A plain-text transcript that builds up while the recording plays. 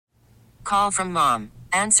Call from mom.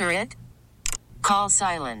 Answer it. Call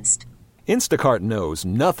silenced. Instacart knows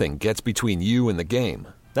nothing gets between you and the game.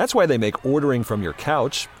 That's why they make ordering from your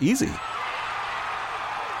couch easy.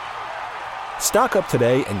 Stock up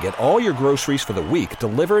today and get all your groceries for the week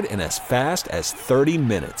delivered in as fast as 30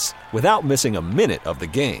 minutes without missing a minute of the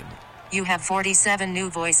game. You have 47 new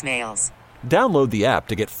voicemails. Download the app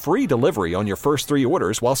to get free delivery on your first 3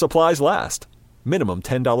 orders while supplies last. Minimum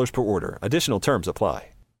 $10 per order. Additional terms apply.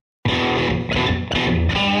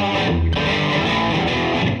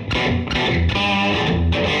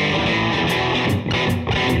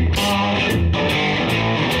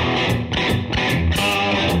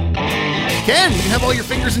 Ken, you have all your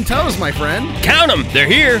fingers and toes, my friend. Count them. They're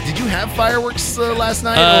here. Did you have fireworks last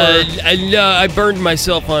night? I burned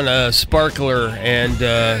myself on a sparkler and...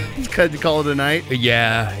 Could you call it a night?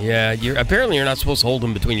 Yeah. Apparently you're not supposed to hold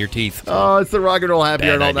them between your teeth. Oh, it's the Rock and Roll Happy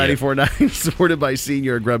Hour on Bad idea. 94.9, supported by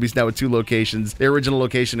Senior at Grubby's, now with 2 locations. Their original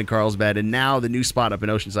location in Carlsbad, and now the new spot up in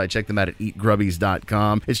Oceanside. Check them out at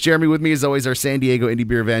eatgrubbies.com. It's Jeremy with me, as always, our San Diego indie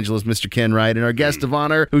beer evangelist, Mr. Ken Wright, and our guest of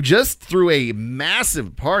honor, who just threw a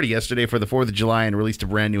massive party yesterday for the 4th of July and released a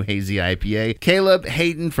brand new hazy IPA. Caleb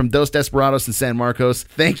Hayden from Dos Desperados in San Marcos.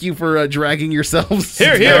 Thank you for dragging yourselves.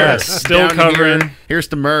 Here. Yes, still down covering. here. Here's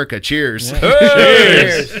to America. Cheers.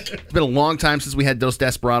 Cheers. It's been a long time since we had Dos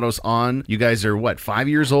Desperados on. You guys are, what, 5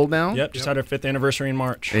 years old now? Yep, just had our 5th anniversary in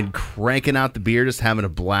March. And cranking out the beer, just having a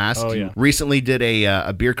blast. Oh, yeah. You recently did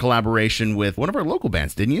a beer collaboration with one of our local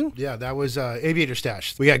bands, didn't you? Yeah, that was Aviator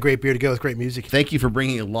Stash. We got great beer to go with great music. Thank you for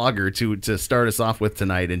bringing a lager to start us off with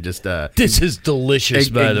tonight, and just This is delicious,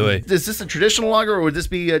 by the way. Is this a traditional lager, or would this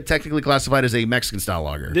be technically classified as a Mexican-style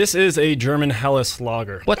lager? This is a German Helles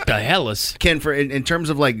lager. What the hell is... Ken, in terms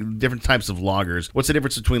of like different types of lagers, what's the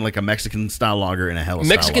difference between like a Mexican-style lager and a Helles-style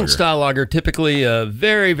lager? Mexican-style lager, typically a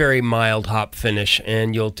very, very mild hop finish,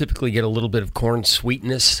 and you'll typically get a little bit of corn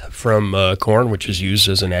sweetness from corn, which is used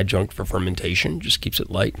as an adjunct for fermentation. Just keeps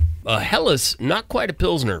it light. Helles, not quite a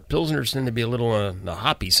Pilsner. Pilsners tend to be a little on the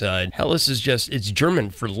hoppy side. Helles is it's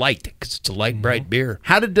German for light, because it's a light, bright beer.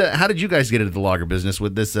 How did you guys get into the lager business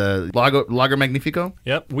with this Lager Magnifico?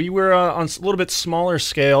 Yep, we were on a little bit smaller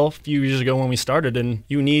scale a few years ago when we started, and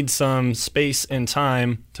you need some space and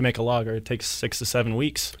time to make a lager. It takes 6 to 7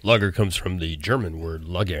 weeks. Lager comes from the German word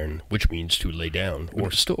lagern, which means to lay down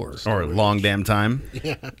or store. Or a long damn time?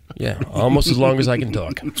 Yeah, almost as long as I can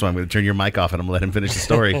talk. So I'm going to turn your mic off and I'm going to let him finish the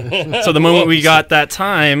story. So the moment we got that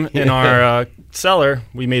time in our cellar,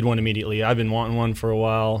 we made one immediately. I've been wanting one for a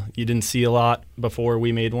while. You didn't see a lot before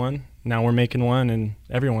we made one. Now we're making one, and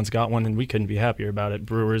everyone's got one, and we couldn't be happier about it,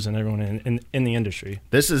 brewers and everyone in the industry.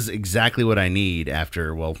 This is exactly what I need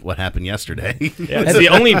after, well, what happened yesterday. Yeah, it's the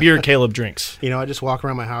only beer Caleb drinks. You know, I just walk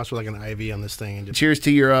around my house with like an IV on this thing. And just... Cheers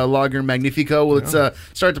to your Lager Magnifico. Well, let's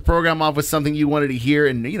start the program off with something you wanted to hear,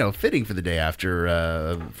 and, fitting for the day after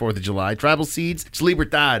 4th of July. Tribal Seeds, it's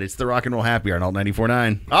Libertad. It's the Rock and Roll Happy Hour on Alt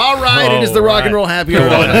 94.9. All right, it is the Rock and Roll Happy Hour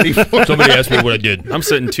on Alt 94.9. Somebody asked me what I did. I'm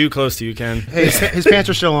sitting too close to you, Ken. Hey, his pants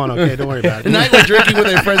are still on, okay? Don't worry about it. Tonight we're drinking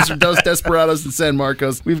with our friends from Dos Desperados in San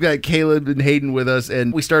Marcos. We've got Caleb and Hayden with us,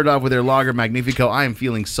 and we started off with their Lager Magnifico. I am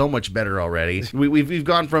feeling so much better already. We've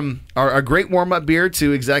gone from our great warm-up beer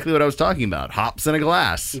to exactly what I was talking about, hops in a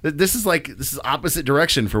glass. This is opposite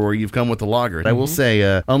direction for where you've come with the lager. I will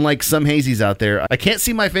say, unlike some hazies out there, I can't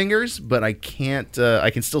see my fingers, but I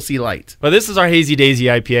can still see light. Well, this is our Hazy Daisy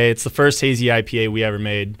IPA. It's the first hazy IPA we ever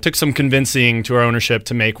made. Took some convincing to our ownership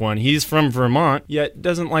to make one. He's from Vermont, yet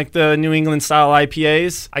doesn't like the New England style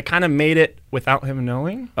IPAs. I kind of made it without him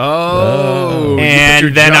knowing. Oh, and you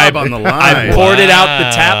put your then job on the line. I poured it out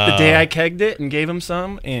the tap the day I kegged it and gave him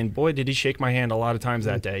some, and boy, did he shake my hand a lot of times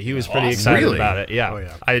that day. He was pretty excited Really? about it. Yeah. Oh,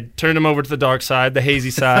 yeah. I turned him over to the dark side, the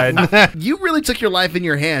hazy side. You really took your life in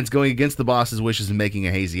your hands going against the boss's wishes and making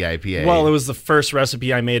a hazy IPA. Well, it was the first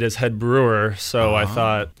recipe I made as head brewer, so I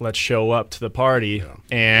thought, let's show up to the party.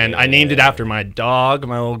 And I named it after my dog,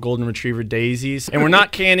 my little golden retriever Daisies. And we're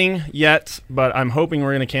not canning yet, but I'm hoping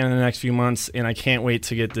we're going to can in the next few months, and I can't wait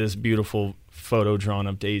to get this beautiful photo drawn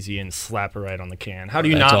of Daisy and slap her right on the can. How do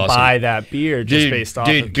you That's not awesome. buy that beer just based off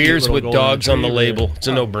of beers with dogs on the label. It's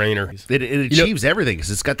a no-brainer. It achieves everything because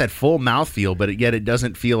it's got that full mouthfeel, but yet it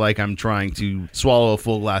doesn't feel like I'm trying to swallow a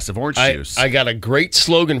full glass of orange juice. I got a great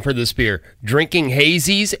slogan for this beer. Drinking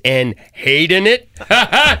hazies and hating it.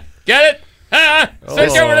 Get it? Switch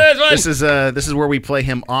over to this one. This is where we play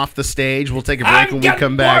him off the stage. We'll take a break when we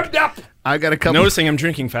come back. I got a couple. Noticing I'm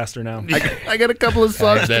drinking faster now. I got a couple of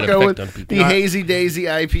songs that to go effect with. on people. The Hazy Daisy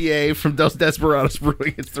IPA from Dos Desperados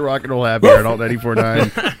Brewing. It's the Rock and Roll Happy Hour on Alt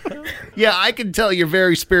 94.9. Yeah, I can tell you're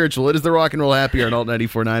very spiritual. It is the Rock and Roll Happy Hour on Alt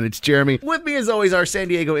 94.9. It's Jeremy. With me, as always, our San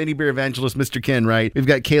Diego indie beer evangelist, Mr. Ken Wright. We've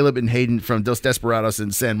got Caleb and Hayden from Dos Desperados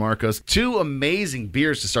in San Marcos. Two amazing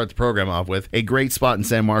beers to start the program off with. A great spot in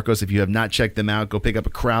San Marcos. If you have not checked them out, go pick up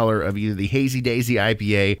a crowler of either the Hazy Daisy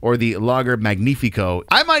IPA or the Lager Magnifico.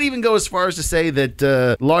 I might even go as far as to say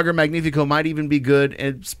that Lager Magnifico might even be good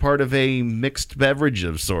as part of a mixed beverage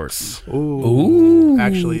of sorts. Ooh.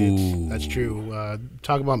 Actually, that's true.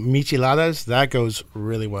 Talk about micheladas. That goes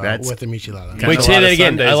really well That's- with the michelada. Kinda Wait, a say lot that of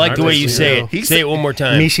again. Sundays, I like aren't the way they? you say it. Say it one more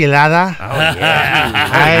time. Michelada. Oh,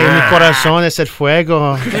 Ay, mi corazón es el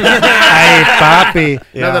fuego. Ay, papi.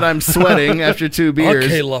 Now that I'm sweating after two beers.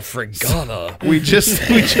 Okay, La Fregata. We just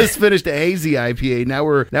finished a hazy IPA. Now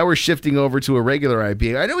we're shifting over to a regular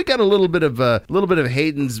IPA. I know we got a little bit of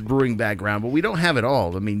Hayden's brewing background, but we don't have it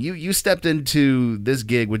all. I mean, you stepped into this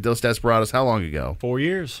gig with Dos Desperados how long ago? 4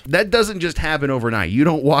 years. That doesn't just happen overnight. You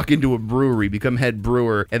don't walk into a brewery, become head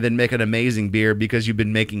brewer, and then make an amazing beer because you've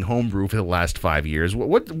been making homebrew for the last 5 years.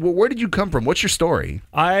 Where did you come from? What's your story?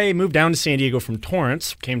 I moved down to San Diego from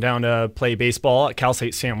Torrance, came down to play baseball at Cal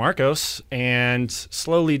State San Marcos, and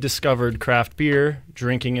slowly discovered craft beer,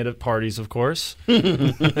 drinking it at parties, of course.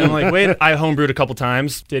 And I'm like, wait, I homebrewed a couple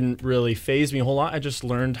times. Didn't really faze me a whole lot. I just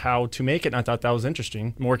learned how to make it, and I thought that was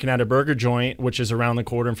interesting. I'm working at a burger joint, which is around the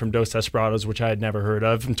corner from Dos Desperados, which I had never heard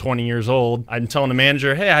of. I'm 20 years old. I'm telling the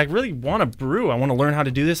manager, hey, I really want to brew. I want to learn how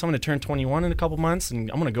to do this. I'm going to turn 21 in a couple months, and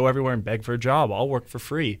I'm going to go everywhere and beg for a job. I'll work for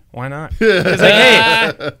free. Why not? It's like,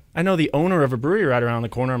 hey, I know the owner of a brewery right around the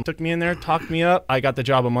corner. Took me in there, talked me up. I got the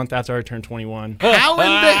job a month after I turned 21. How in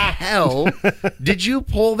the hell did you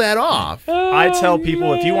pull that off? I tell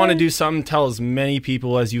people, if you want to do something, tell as many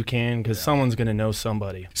people as you can, because someone's going to know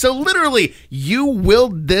somebody. So literally, you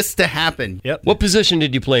willed this to happen. Yep. What position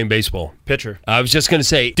did you play in baseball? Pitcher. I was just going to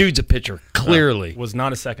say, dude's a pitcher, clearly. Was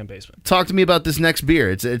not a second baseman. Talk to me about this next beer.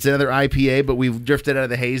 It's another IPA, but we've drifted out of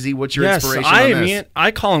the hazy. What's your inspiration on this?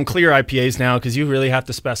 I call them clear IPAs now because you really have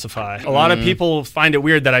to specify. A lot of people find it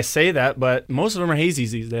weird that I say that, but most of them are hazies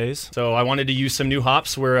these days. So I wanted to use some new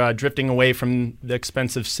hops. We're drifting away from the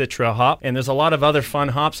expensive Citra hop, and there's a lot of other fun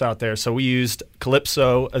hops out there. So we used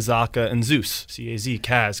Calypso, Azaka, and Zeus, C-A-Z,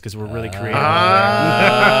 Kaz, because we're really creative.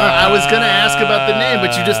 I was going to ask about the name,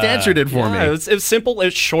 but you just answered it for me. It's simple.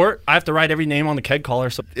 It's short. I have to write every name on the keg collar.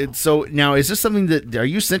 So So now, is this something that, are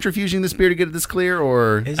you centrifuging this beer to get it this clear,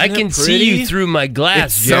 or? Isn't I it can see pretty? you through my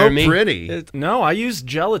glass, It's Jeremy. so pretty. No, I use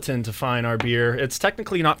gelatin to fine our beer. It's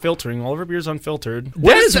technically not filtering. All of our beer's unfiltered.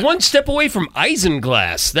 That is one step away from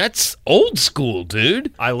isinglass. That's old school,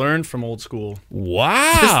 dude. I learned from old school.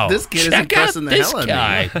 Wow. This kid is Check out impressing the this hell out of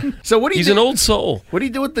guy. me. So what do you He's do? an old soul. What do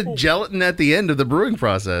you do with the gelatin at the end of the brewing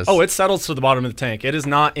process? Oh, it settles to the bottom of the tank. It is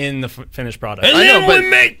not in the finished product. And I know, then but- we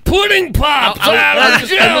make pudding pops I'm out of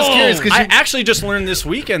just curious Joe. because I actually just learned this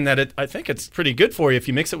weekend that I think it's pretty good for you if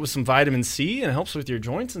you mix it with some vitamin C, and it helps with your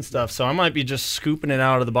joints and stuff. So I might be just scooping it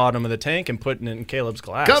out of the bottom of the tank and putting it in Caleb's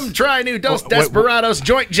glass. come try new Dos Desperados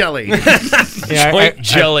joint jelly. Yeah, Joint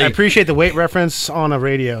jelly. I appreciate the weight reference on a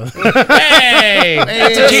radio. Hey,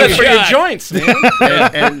 That's that's a good cheap for your shot. joints, man.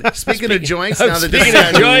 and speaking of joints, now that this speaking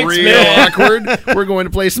of got joints, real man. awkward, we're going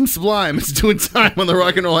to play some Sublime. It's doing time on the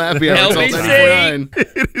Rock and Roll Happy Hour. It's Alt LBC. 94.9.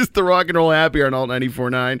 It is the Rock and Roll Happy Hour on Alt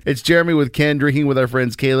 94.9. It's Jeremy with Ken drinking with our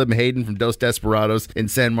friends Caleb and Hayden from Dos Desperados in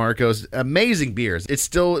San Marcos. Amazing beers. It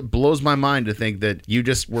still blows my mind to think that you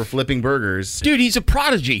just were flipping burgers. Dude, he's a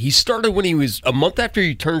prodigy. He started when he was a month after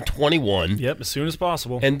he turned 21. Yep, as soon as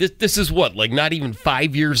possible. And this is what, like not even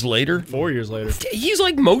 5 years later? 4 years later. He's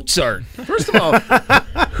like Mozart. First of all,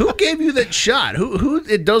 who gave you that shot? Who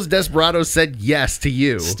at Dos Desperados said yes to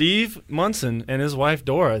you? Steve Munson and his wife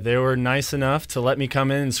Dora, they were nice enough to let me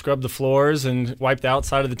come in and scrub the floors and wipe the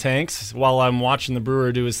outside of the tanks while I'm watching the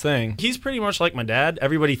brewer do his thing. He's pretty much like my dad.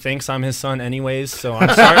 Everybody thinks I'm his son anyways, so I'm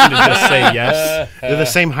starting to just say yes. They're the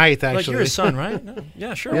same height, Like, actually. you're his son, right? No.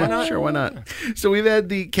 Yeah, sure, why not? Sure, why not? So we've had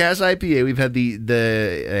the Cass IPA, we've had the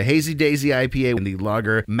Hazy Daisy IPA, and the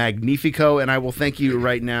Lager Magnifico, and I will thank you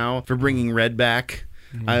right now for bringing red back.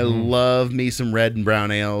 I love me some red and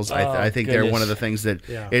brown ales. I think they're goodness. one of the things that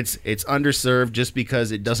it's underserved just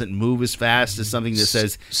because it doesn't move as fast as something that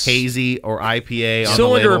says hazy or IPA on So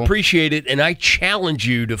the label. underappreciated, and I challenge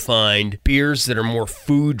you to find beers that are more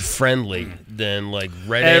food friendly than like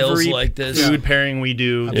red ales Every like this. food pairing we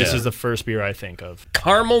do, this Yeah. is the first beer I think of.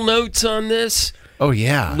 Caramel notes on this, Oh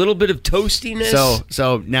yeah. a little bit of toastiness.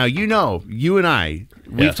 So now you and I,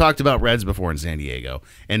 we've Yeah. talked about reds before in San Diego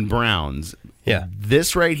and browns. Yeah.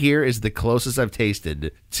 This right here is the closest I've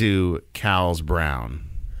tasted to Cal's Brown.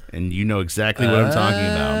 And you know exactly what I'm talking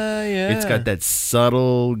about. Yeah. It's got that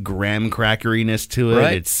subtle graham crackeriness to it.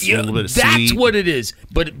 Right? It's a little bit of That's sweet. what it is.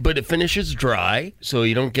 But it finishes dry, so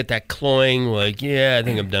you don't get that cloying, like, yeah, I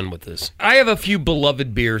think I'm done with this. I have a few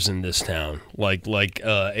beloved beers in this town, like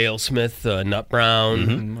AleSmith, Nut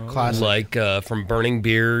Brown, Classic. like from Burning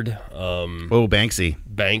Beard, Oh, Banksy.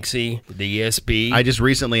 Banksy, the ESB. I just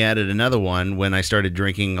recently added another one when I started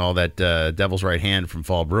drinking all that Devil's Right Hand from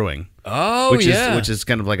Fall Brewing. oh, which yeah. is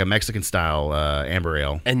kind of like a Mexican-style amber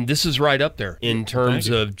ale. And this is right up there in terms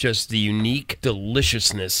of just the unique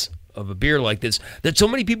deliciousness of a beer like this that so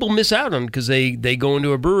many people miss out on because they go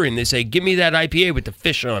into a brewery and they say, give me that IPA with the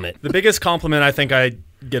fish on it. The biggest compliment I think I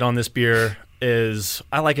get on this beer is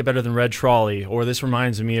I like it better than Red Trolley, or this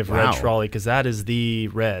reminds me of Wow. Red Trolley because that is the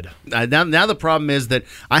red. Now the problem is that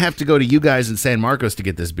I have to go to you guys in San Marcos to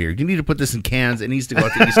get this beer. You need to put this in cans. It needs to go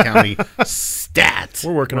out to East County Stats.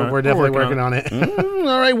 We're working on it. We're definitely working on it.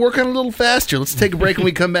 All right, work on it a little faster. Let's take a break. When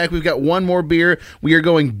we come back, we've got one more beer. We are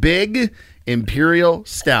going Big Imperial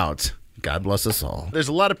Stout. God bless us all. There's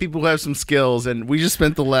a lot of people who have some skills, and we just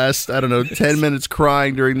spent the last, 10 minutes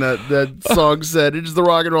crying during that song set. It is the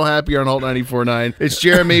Rock and Roll Happy Hour on Alt 94.9. It's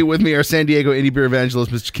Jeremy with me, our San Diego indie beer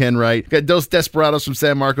evangelist, Mr. Ken Wright. Got Dos Desperados from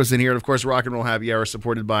San Marcos in here, and of course, Rock and Roll Happy Hour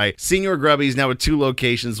supported by Senior Grubby's, now with two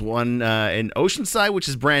locations, one in Oceanside, which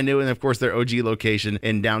is brand new, and of course, their OG location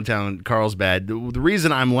in downtown Carlsbad. The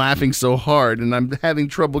reason I'm laughing so hard and I'm having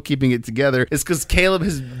trouble keeping it together is because Caleb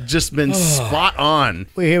has just been spot on.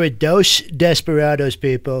 We're here with Dos Desperados,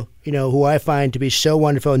 people, who I find to be so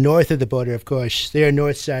wonderful north of the border, of course. They are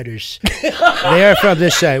Northsiders. They are from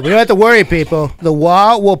this side. We don't have to worry, people. The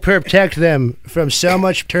wall will protect them from so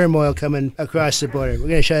much turmoil coming across the border. We're going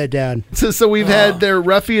to shut it down. So we've had their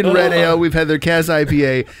Ruffian Red Ale, we've had their Kaz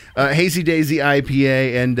IPA, Hazy Daisy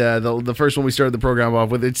IPA, and the first one we started the program off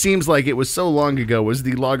with, it seems like it was so long ago, was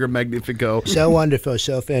the Lager Magnifico. So wonderful,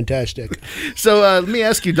 so fantastic. So let me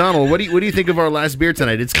ask you, Donald, what do you think of our last beer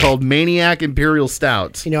tonight? It's called Maniac Imperial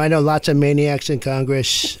Stout. I know lots of maniacs in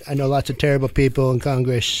Congress. I know lots of terrible people in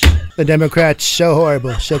Congress. The Democrats, so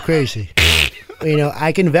horrible, so crazy.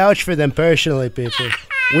 I can vouch for them personally, people.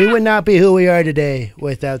 We would not be who we are today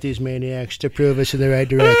without these maniacs to prove us in the right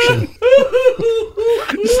direction.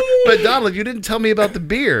 But Donald, you didn't tell me about the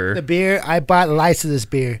beer. The beer, I bought lots of this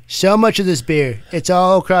beer. So much of this beer. It's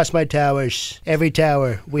all across my towers. Every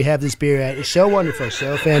tower we have this beer at. It's so wonderful,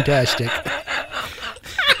 so fantastic.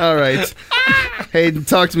 All right. Hayden,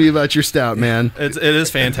 talk to me about your stout, man. It is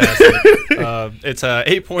fantastic. It's a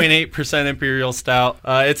 8.8% Imperial Stout.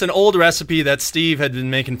 It's an old recipe that Steve had been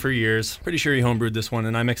making for years. Pretty sure he homebrewed this one,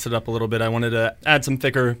 and I mixed it up a little bit. I wanted to add some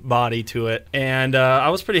thicker body to it, and I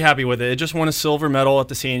was pretty happy with it. It just won a silver medal at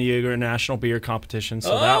the San Diego National Beer Competition,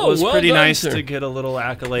 so that was well pretty done, nice sir. to get a little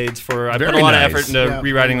accolades for. I Very put a lot nice. of effort into Yeah,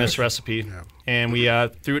 rewriting very this nice. recipe. And we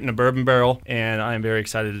threw it in a bourbon barrel, and I'm very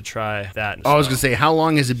excited to try that. I was going to say, how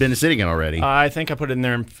long has it been sitting in already? I think I put it in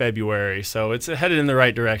there in February, so it's headed in the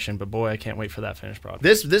right direction. But boy, I can't wait for that finished product.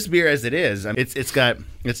 This beer as it is, it's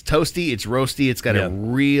toasty, it's roasty, it's got a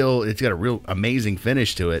real amazing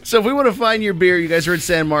finish to it. So if we want to find your beer, you guys are in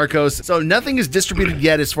San Marcos. So nothing is distributed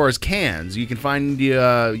yet as far as cans. You can find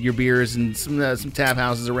your beers in some tap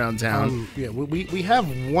houses around town. We have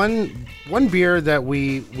one beer that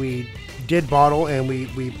we did bottle and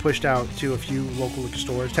we pushed out to a few local liquor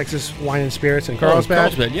stores. Texas Wine and Spirits in Carlsbad.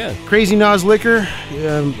 Carlsbad, yeah. Crazy Nas Liquor.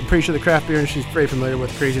 I'm pretty sure the craft beer industry is very familiar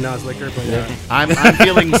with Crazy Nas Liquor. But I'm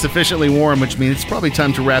feeling sufficiently warm, which means it's probably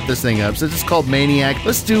time to wrap this thing up. So this is called Maniac.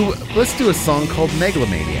 Let's do a song called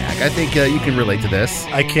Megalomaniac. I think you can relate to this.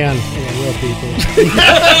 I can. I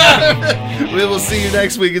will, people. We will see you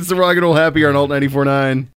next week. It's the Rock and Roll Happy Hour on Alt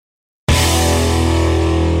 94.9.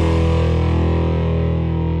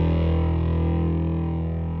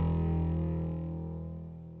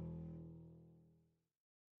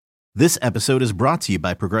 This episode is brought to you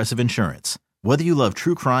by Progressive Insurance. Whether you love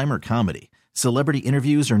true crime or comedy, celebrity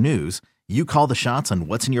interviews or news, you call the shots on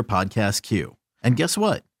what's in your podcast queue. And guess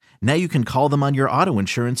what? Now you can call them on your auto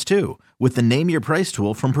insurance too with the Name Your Price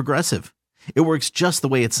tool from Progressive. It works just the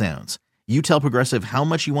way it sounds. You tell Progressive how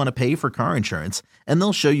much you want to pay for car insurance, and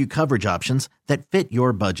they'll show you coverage options that fit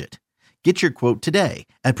your budget. Get your quote today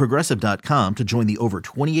at Progressive.com to join the over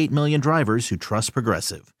 28 million drivers who trust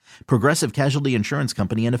Progressive. Progressive Casualty Insurance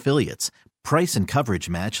Company and Affiliates. Price and coverage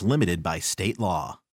match limited by state law.